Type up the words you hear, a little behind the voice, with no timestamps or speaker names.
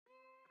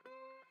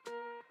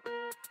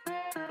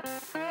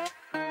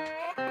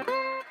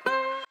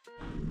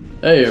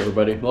Hey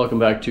everybody, welcome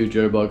back to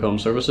Jitterbug Home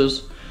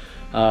Services.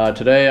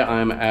 Today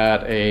I'm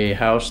at a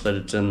house that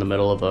it's in the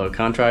middle of a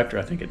contract, or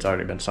I think it's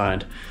already been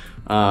signed.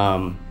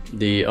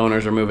 The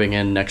owners are moving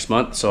in next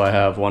month, so I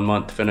have 1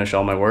 month to finish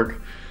all my work.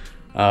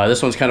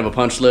 This one's kind of a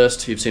punch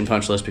list. You've seen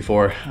punch lists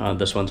before.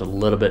 This one's a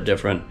little bit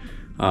different.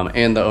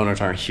 And the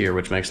owners aren't here,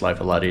 which makes life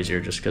a lot easier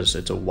just because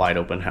it's a wide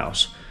open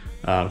house.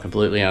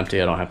 Completely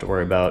empty. I don't have to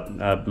worry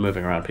about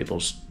moving around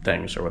people's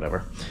things or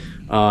whatever.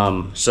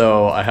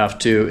 So I have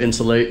to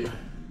insulate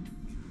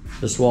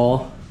this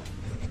wall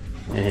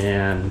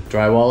and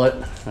drywall it.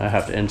 I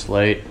have to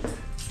insulate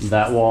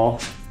that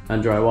wall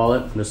and drywall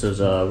it. This is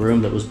a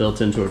room that was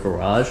built into a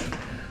garage.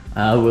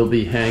 I will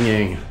be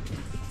hanging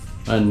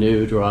a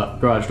new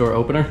garage door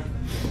opener.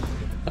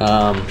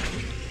 I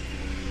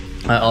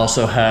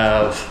also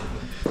have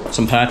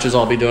some patches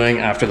I'll be doing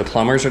after the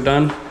plumbers are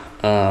done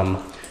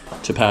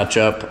to patch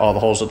up all the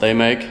holes that they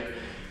make.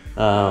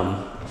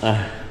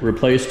 I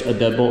replaced a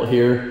deadbolt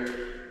here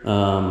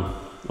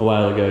a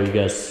while ago. You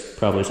guys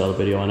probably saw the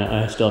video on it.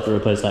 I still have to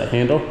replace that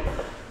handle.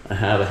 I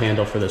have a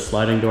handle for the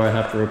sliding door I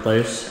have to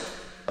replace.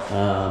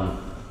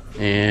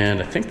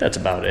 And I think that's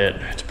about it.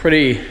 It's a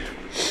pretty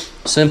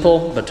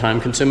simple but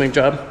time-consuming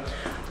job.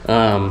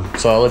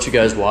 So I'll let you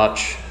guys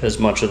watch as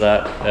much of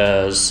that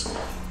as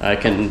I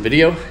can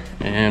video,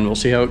 and we'll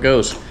see how it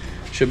goes.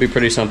 Should be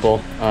pretty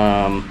simple.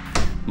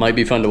 Might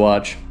be fun to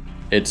watch.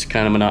 It's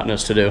kind of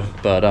monotonous to do,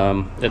 but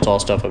it's all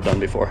stuff I've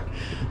done before.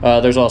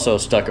 There's also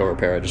stucco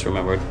repair I just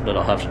remembered that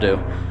I'll have to do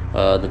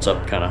that's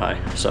up kind of high.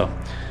 So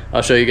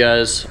I'll show you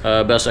guys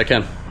best I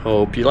can.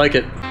 Hope you like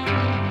it.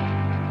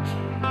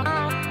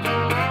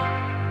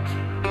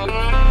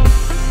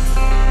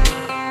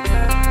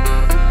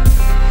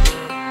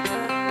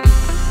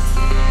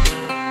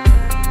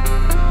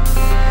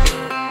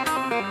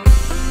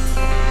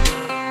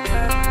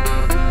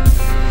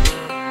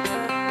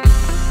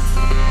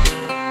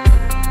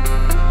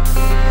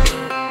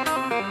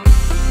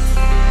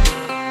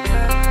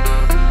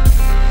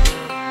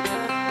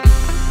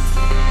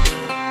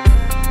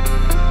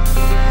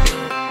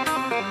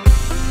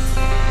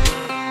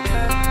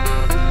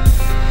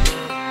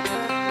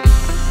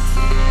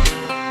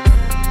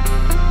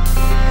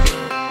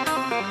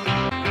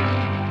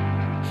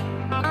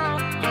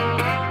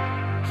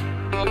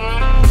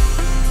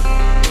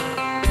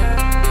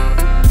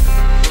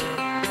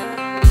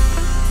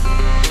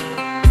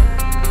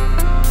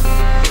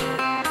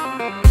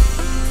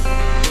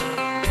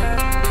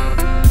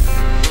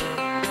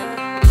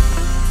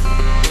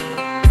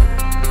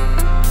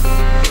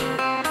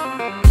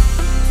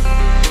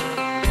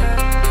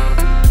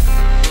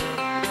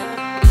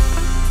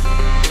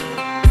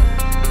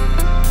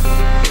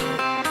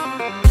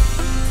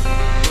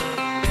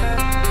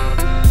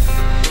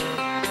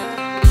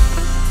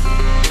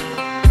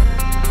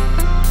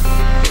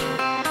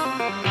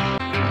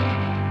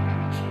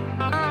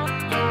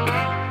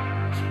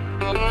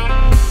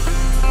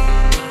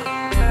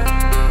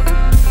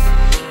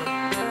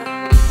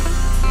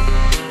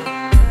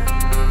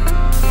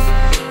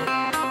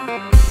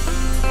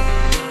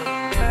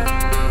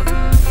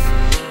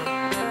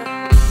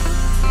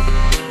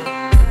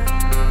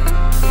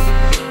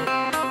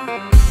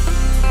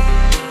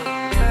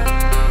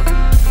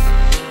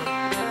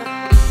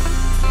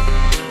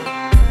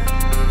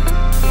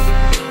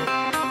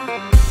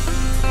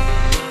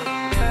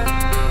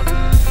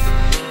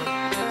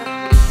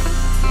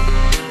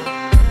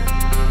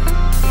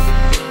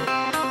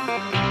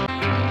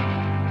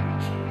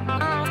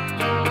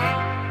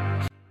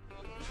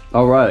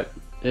 All right,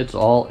 it's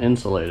all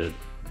insulated.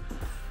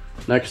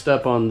 Next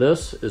step on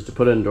this is to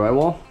put in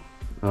drywall.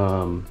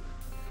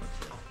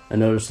 I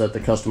noticed that the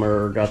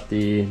customer got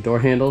the door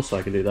handle, so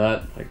I can do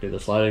that. I can do the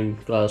sliding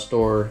glass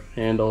door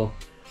handle.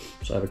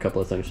 So I have a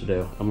couple of things to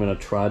do. I'm gonna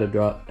try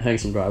to hang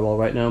some drywall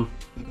right now.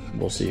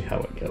 We'll see how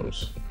it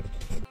goes.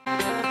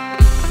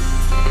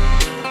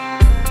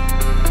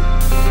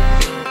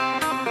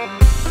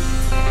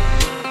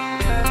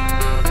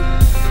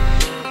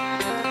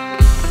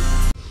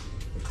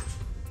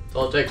 That's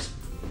all it takes.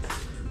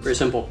 Very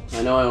simple.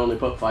 I know I only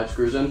put 5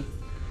 screws in.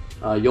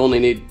 You only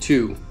need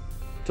 2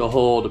 to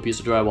hold a piece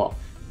of drywall.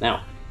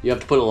 Now, you have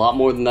to put a lot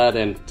more than that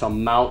in to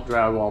mount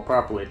drywall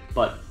properly,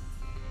 but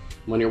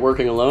when you're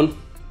working alone,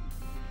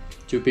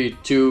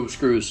 2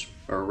 screws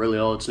are really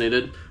all it's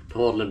needed to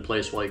hold it in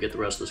place while you get the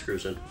rest of the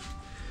screws in.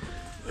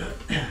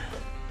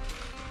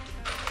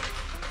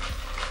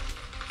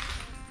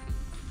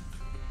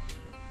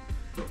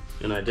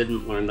 And I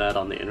didn't learn that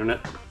on the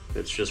internet.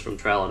 It's just from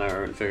trial and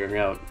error and figuring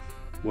out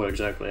what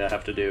exactly I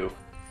have to do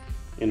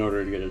in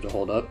order to get it to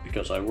hold up,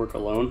 because I work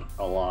alone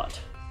a lot.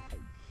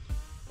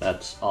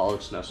 That's all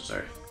that's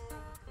necessary.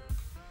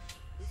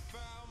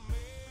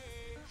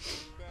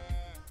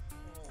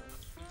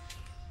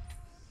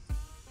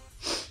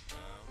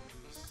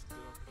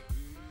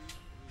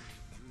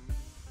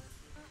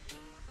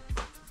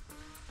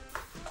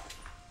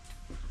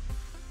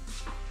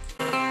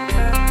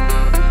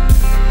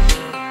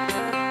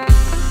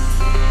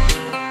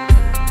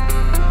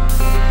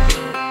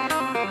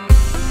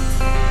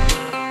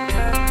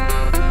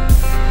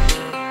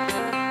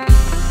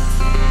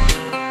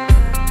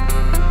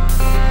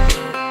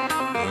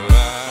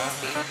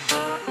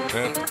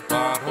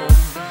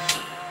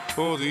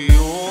 for the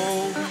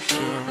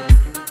ocean.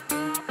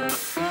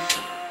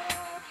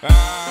 I'm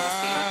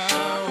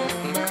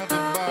at the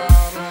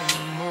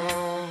bottom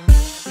of the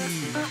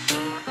sea.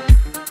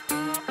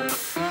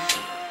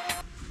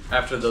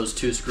 After those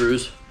 2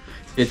 screws,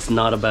 it's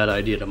not a bad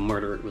idea to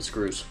murder it with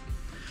screws.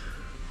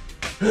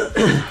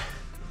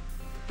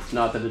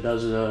 Not that it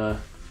does that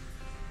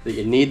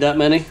you need that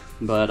many,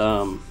 but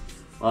well,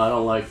 I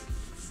don't like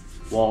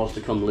walls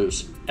to come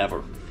loose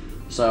ever.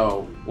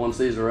 So once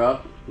these are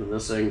up and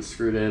this thing's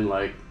screwed in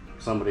like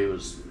somebody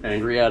was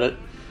angry at it,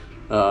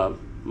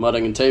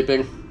 mudding and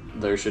taping,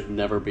 there should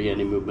never be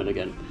any movement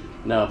again.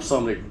 Now if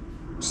somebody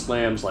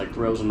slams, like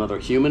throws another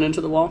human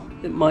into the wall,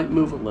 it might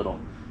move a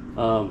little,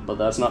 but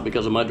that's not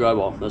because of my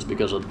drywall, that's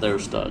because of their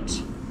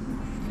studs.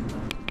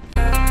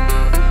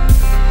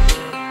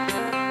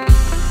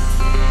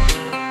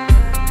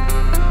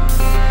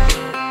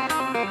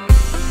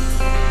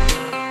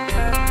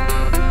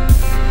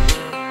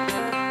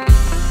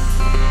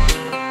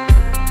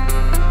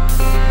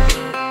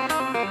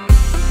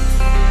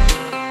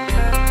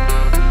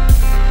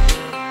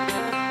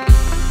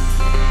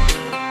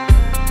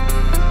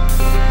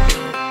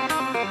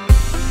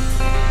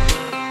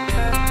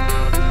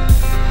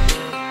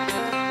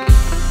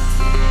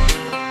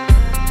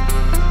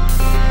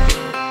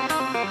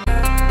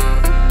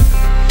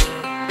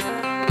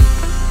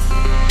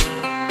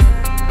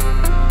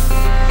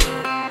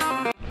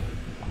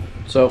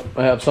 So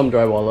I have some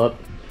drywall up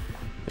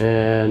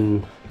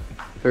and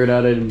figured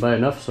out I didn't buy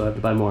enough, so I have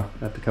to buy more.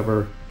 I have to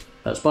cover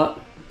that spot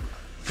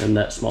and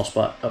that small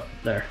spot up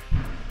there.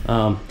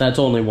 That's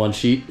only 1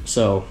 sheet,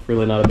 so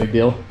really not a big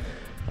deal.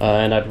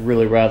 And I'd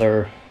really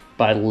rather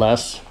buy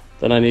less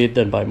than I need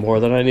than buy more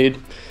than I need,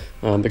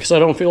 because I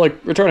don't feel like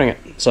returning it.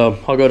 So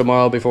I'll go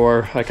tomorrow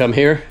before I come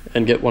here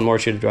and get 1 more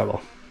sheet of drywall.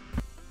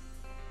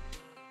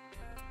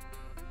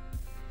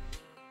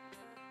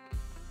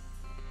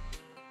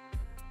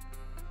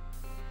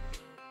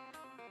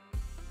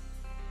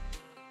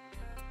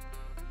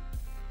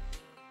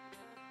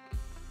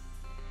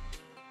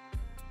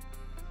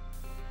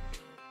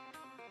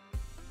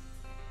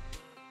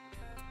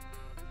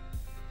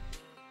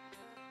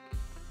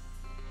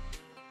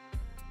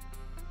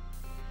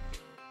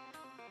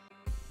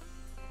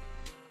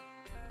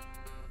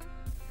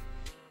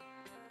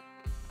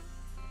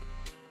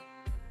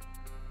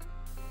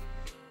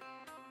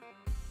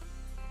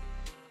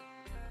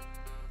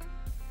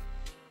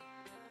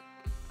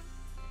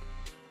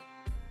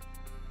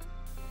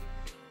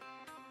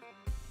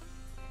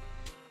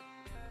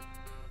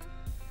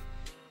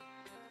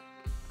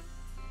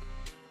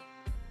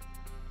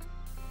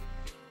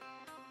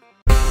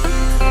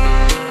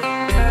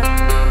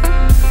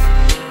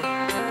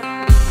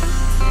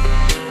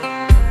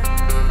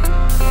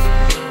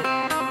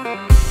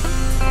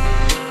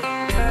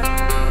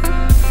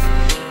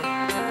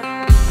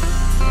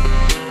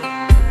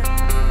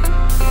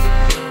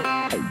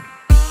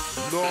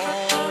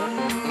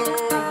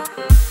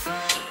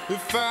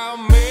 If I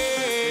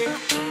make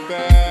it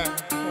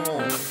back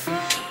home,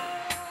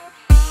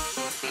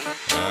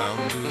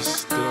 I'm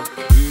just stuck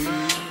here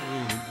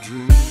in a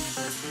dream.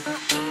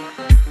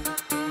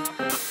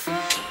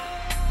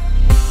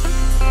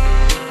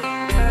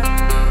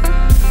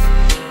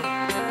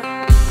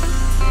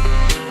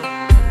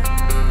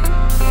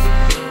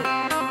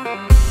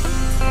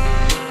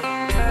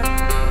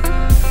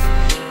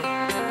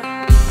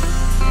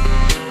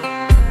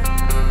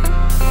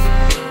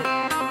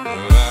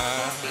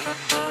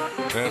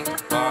 At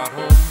the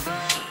bottom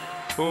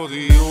for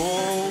the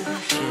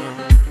ocean,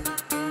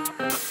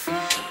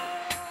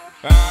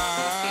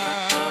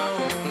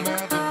 I'm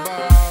at the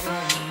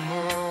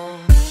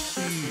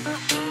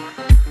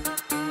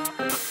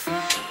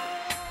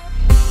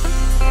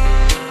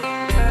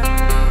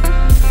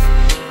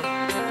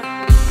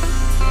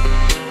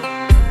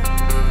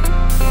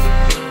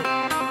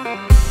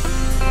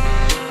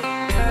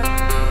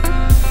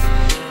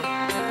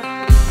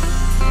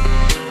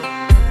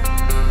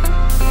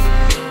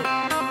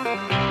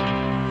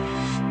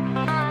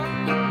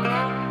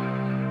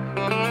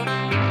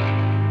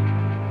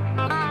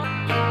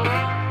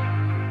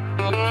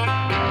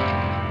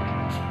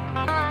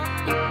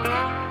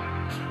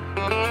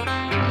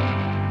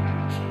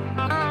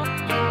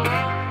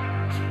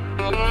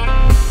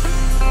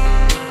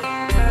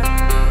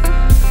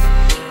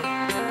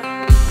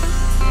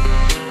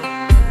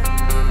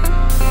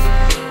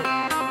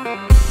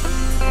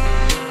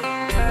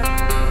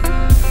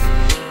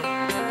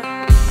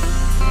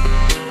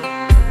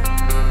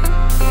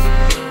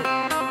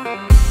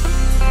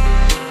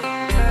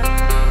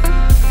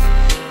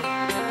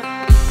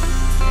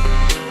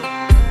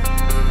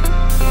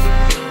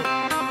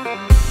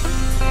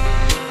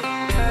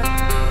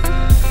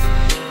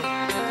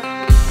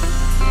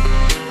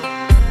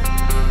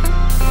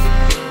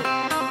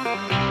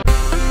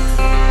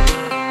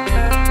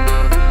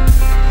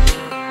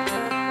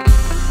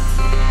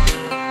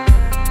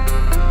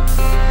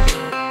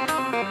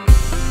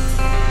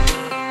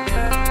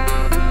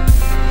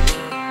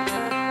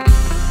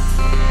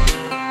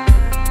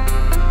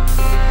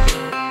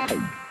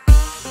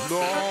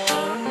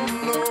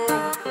Don't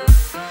know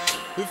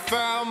if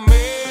I'll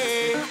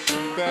make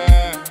it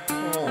back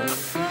home.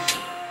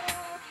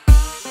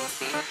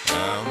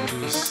 I'm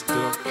just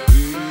stuck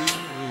here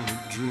in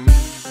a dream.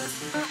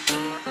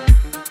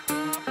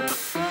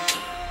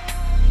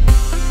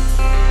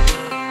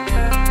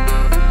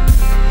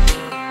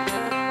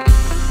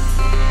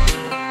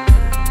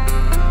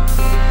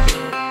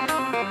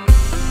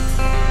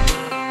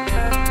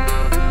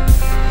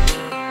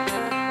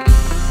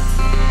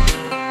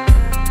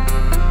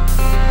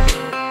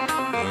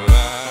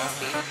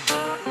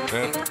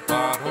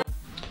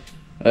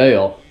 Hey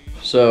y'all,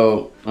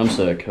 so I'm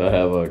sick. I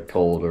have a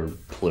cold or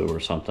flu or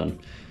something.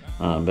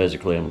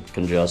 Basically I'm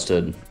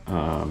congested.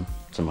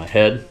 It's in my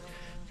head,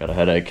 got a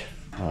headache,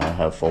 I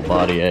have full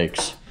body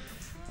aches.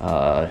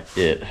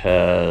 It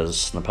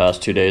has, in the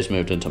past 2 days,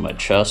 moved into my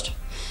chest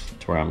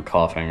to where I'm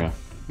coughing up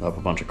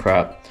a bunch of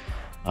crap.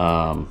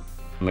 I'm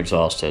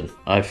exhausted.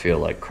 I feel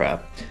like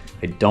crap.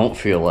 I don't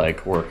feel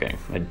like working.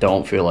 I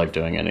don't feel like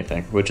doing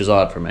anything, which is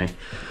odd for me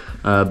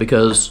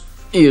because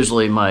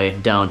usually my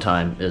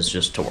downtime is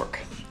just to work.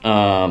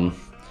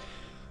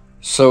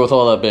 So with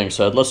all that being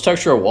said, let's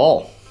texture a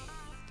wall.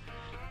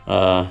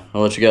 I'll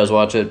let you guys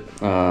watch it.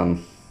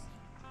 I'm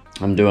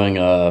doing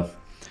a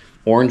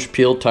orange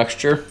peel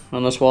texture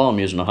on this wall. I'm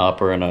using a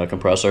hopper and a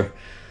compressor.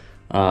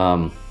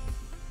 I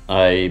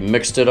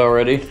mixed it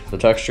already, the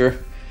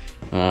texture.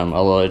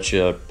 I'll let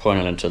you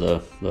point it into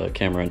the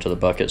camera into the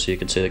bucket so you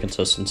can see the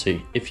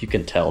consistency, if you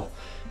can tell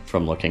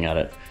from looking at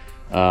it.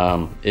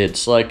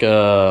 It's like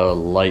a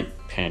light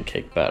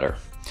pancake batter.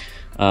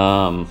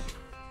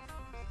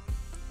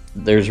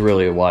 There's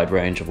really a wide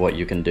range of what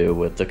you can do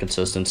with the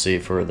consistency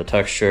for the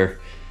texture,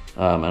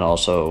 and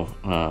also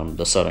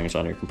the settings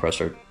on your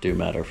compressor do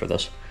matter for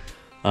this.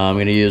 I'm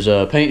going to use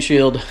a paint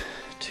shield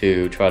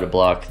to try to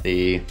block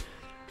the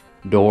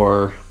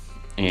door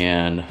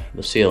and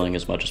the ceiling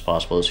as much as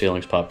possible. The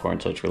ceiling's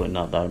popcorn, so it's really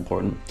not that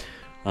important,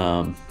 but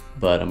I'm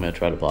going to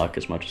try to block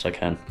as much as I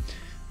can.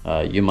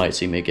 You might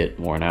see me get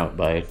worn out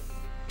by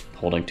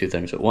holding two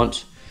things at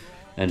once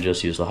and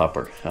just use the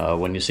hopper.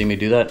 When you see me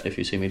do that, if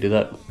you see me do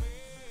that,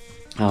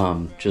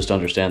 just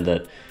understand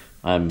that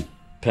I'm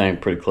paying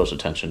pretty close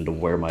attention to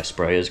where my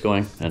spray is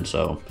going, and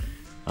so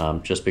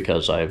just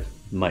because I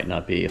might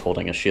not be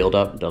holding a shield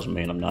up doesn't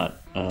mean I'm not,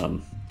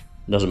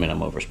 doesn't mean I'm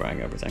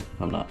overspraying everything.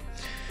 I'm not.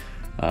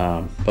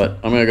 But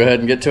I'm gonna go ahead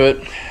and get to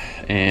it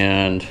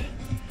and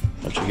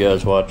let you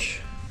guys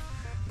watch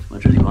as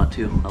much as you want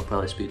to. I'll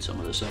probably speed some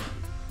of this up.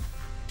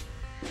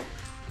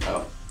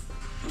 Oh,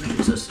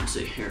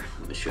 consistency here.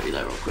 Let me show you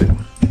that real quick.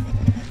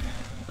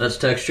 That's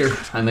texture.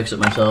 I mix it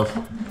myself.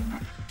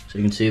 So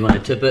you can see when I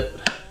tip it,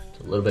 it's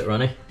a little bit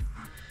runny.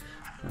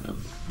 I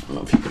don't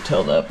know if you could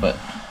tell that, but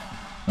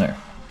there.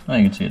 Oh,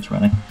 you can see it's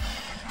running.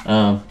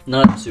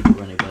 Not super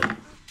runny, but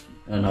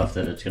enough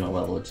that it's going to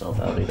level itself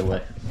out either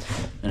way.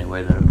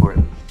 Anyway, that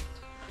important.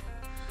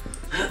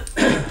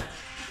 So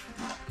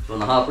when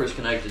the hopper is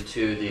connected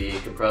to the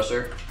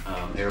compressor,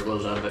 air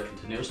blows out of it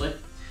continuously.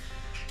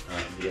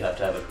 You have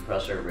to have a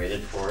compressor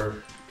rated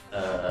for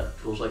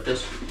tools like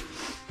this.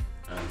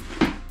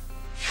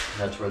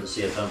 That's where the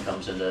CFM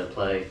comes into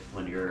play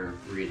when you're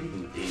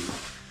reading the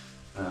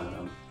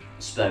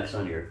specs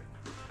on your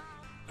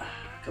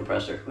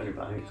compressor, when you're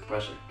buying a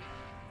compressor.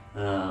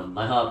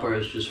 My hopper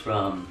is just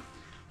from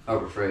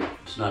Harbor Freight.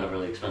 It's not a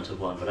really expensive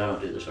one, but I don't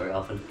do this very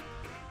often.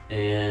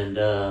 And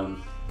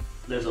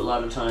there's a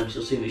lot of times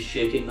you'll see me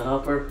shaking the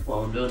hopper while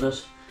I'm doing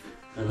this,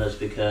 and that's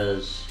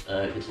because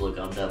it gets a little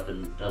gummed up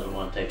and doesn't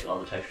want to take all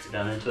the texture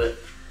down into it.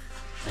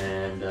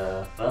 And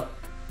well,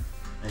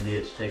 I need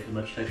it to take as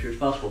much texture as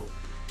possible,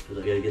 because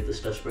I gotta get this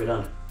stuff sprayed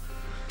on.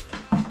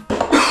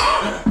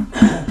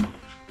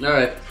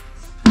 Alright.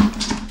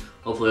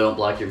 Hopefully I don't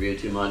block your view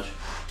too much.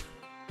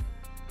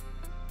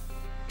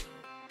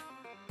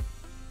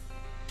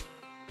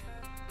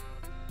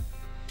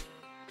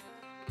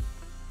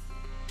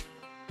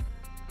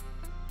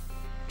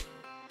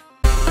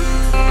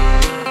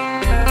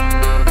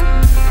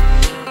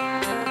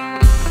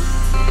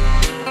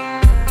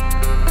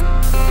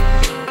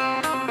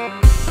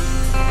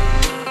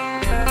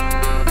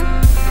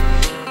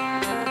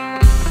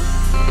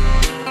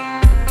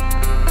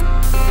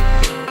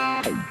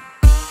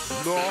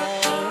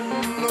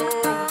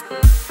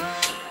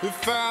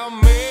 If I'll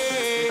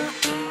make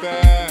it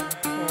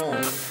back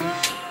home,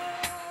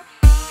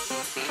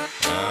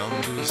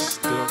 I'm just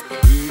stuck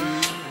here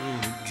in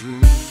a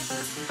dream.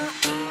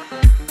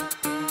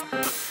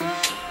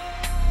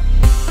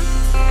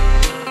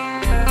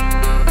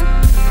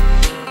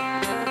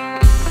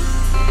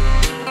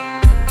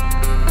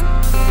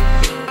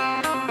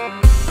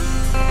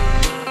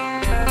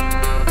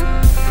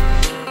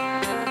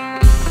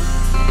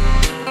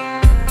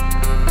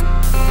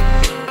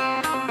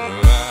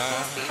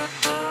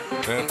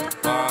 At the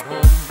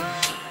bottom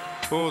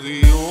for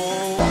the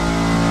old.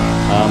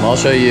 I'll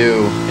show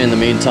you in the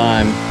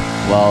meantime,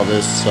 while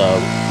this,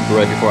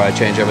 right before I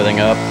change everything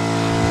up,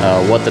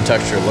 what the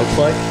texture looks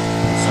like.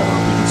 So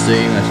you can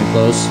see nice and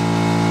close.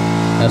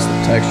 That's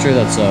the texture,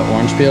 that's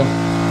orange peel.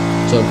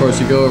 So of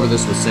course you go over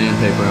this with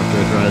sandpaper after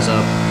it dries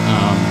up.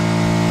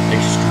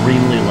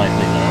 Extremely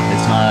lightly though.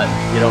 It's not,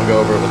 you don't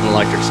go over it with an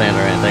electric sander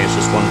or anything. It's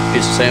just one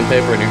piece of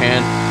sandpaper in your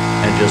hand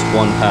and just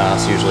one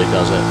pass usually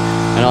does it.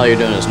 And all you're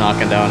doing is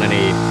knocking down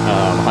any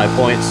high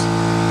points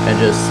and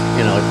just,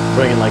 you know,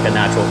 bringing like a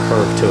natural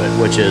curve to it,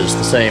 which is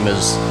the same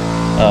as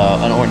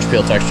an orange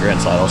peel texture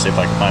inside. I'll see if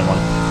I can find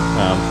one.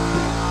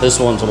 This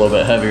one's a little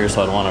bit heavier,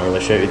 so I don't want to really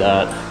show you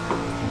that.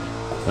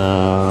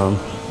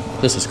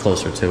 This is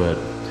closer to it.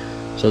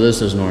 So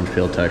this is an orange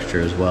peel texture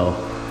as well.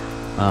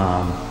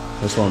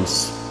 This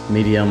one's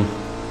medium.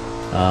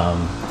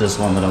 This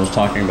one that I was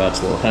talking about is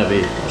a little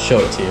heavy. I'll show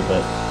it to you,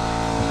 but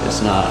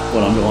it's not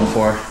what I'm going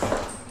for.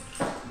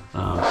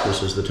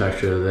 This is the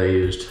texture that they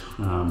used.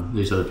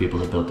 These are the people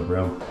that built the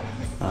room.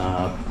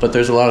 But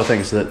there's a lot of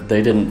things that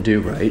they didn't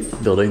do right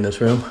building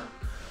this room.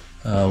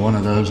 One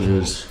of those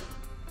is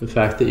the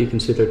fact that you can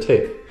see their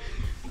tape.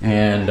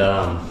 And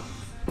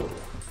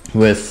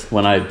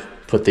when I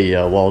put the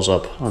walls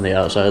up on the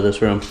outside of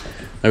this room,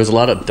 there was a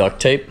lot of duct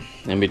tape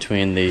in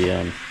between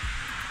the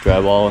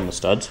drywall and the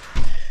studs.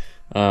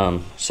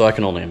 So I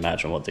can only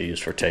imagine what they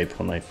used for tape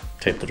when they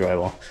taped the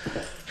drywall.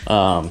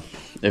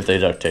 If they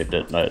duct taped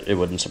it, it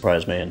wouldn't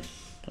surprise me,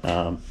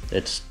 and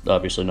it's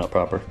obviously not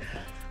proper.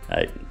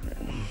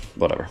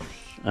 Whatever.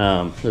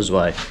 This is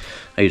why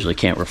I usually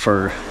can't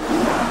refer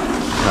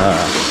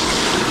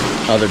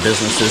other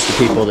businesses to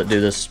people that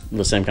do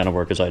the same kind of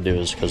work as I do,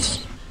 is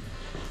because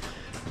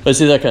I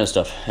see that kind of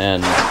stuff,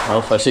 and well,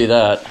 if I see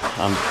that,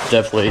 I'm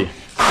definitely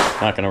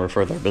not going to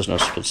refer their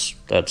business, because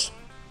that's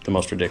the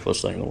most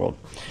ridiculous thing in the world.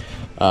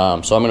 So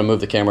I'm going to move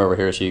the camera over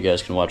here so you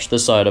guys can watch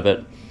this side of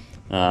it.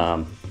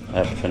 I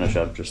have to finish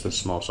up just this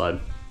small side,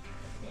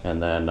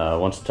 and then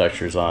once the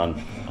texture's on,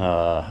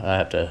 I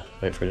have to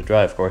wait for it to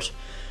dry, of course,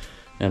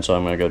 and so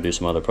I'm going to go do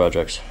some other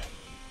projects,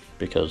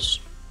 because,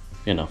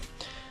 you know,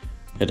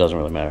 it doesn't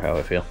really matter how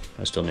I feel.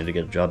 I still need to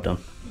get a job done.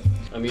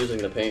 I'm using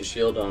the paint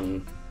shield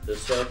on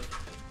this side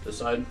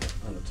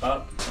on the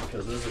top,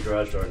 because this is a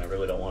garage door and I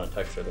really don't want to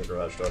texture the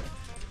garage door.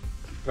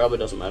 Probably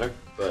doesn't matter,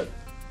 but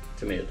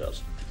to me it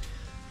does.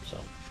 So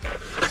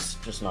it's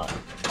just not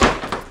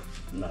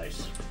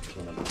nice. It's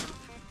not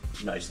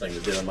a nice thing to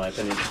do, in my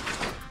opinion.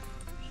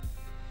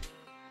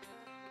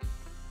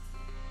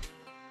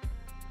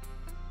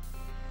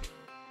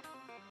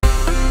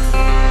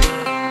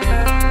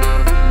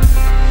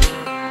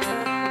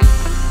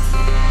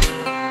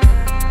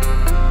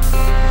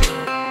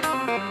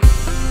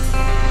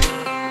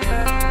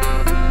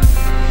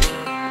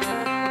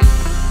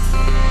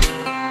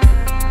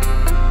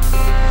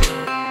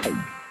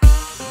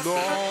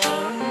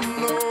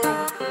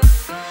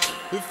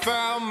 If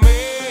I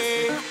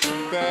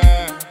make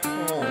back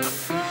home,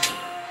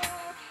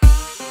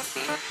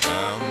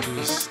 I'm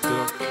just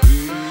stuck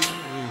here.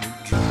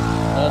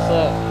 That's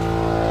it.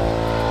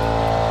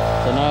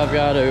 So now I've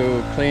got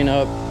to clean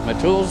up my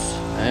tools,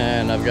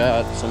 and I've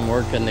got some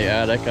work in the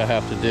attic I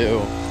have to do.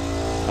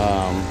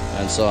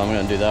 And so I'm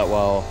going to do that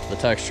while the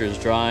texture is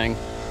drying.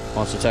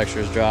 Once the texture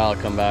is dry, I'll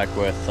come back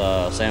with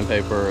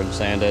sandpaper and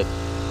sand it,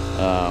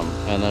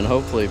 and then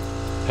hopefully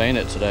paint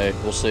it today.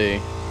 We'll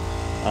see.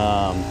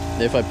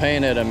 If I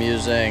paint it, I'm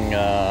using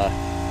a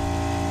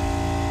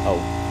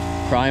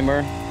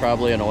primer,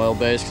 probably an oil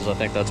base, because I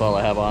think that's all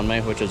I have on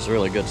me, which is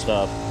really good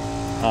stuff.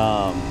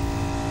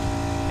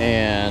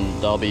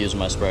 And I'll be using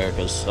my sprayer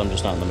because I'm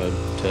just not in the mood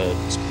to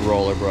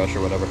roll or brush or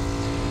whatever.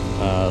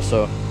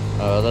 So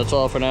that's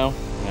all for now,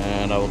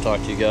 and I will talk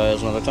to you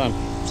guys another time.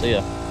 See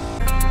ya.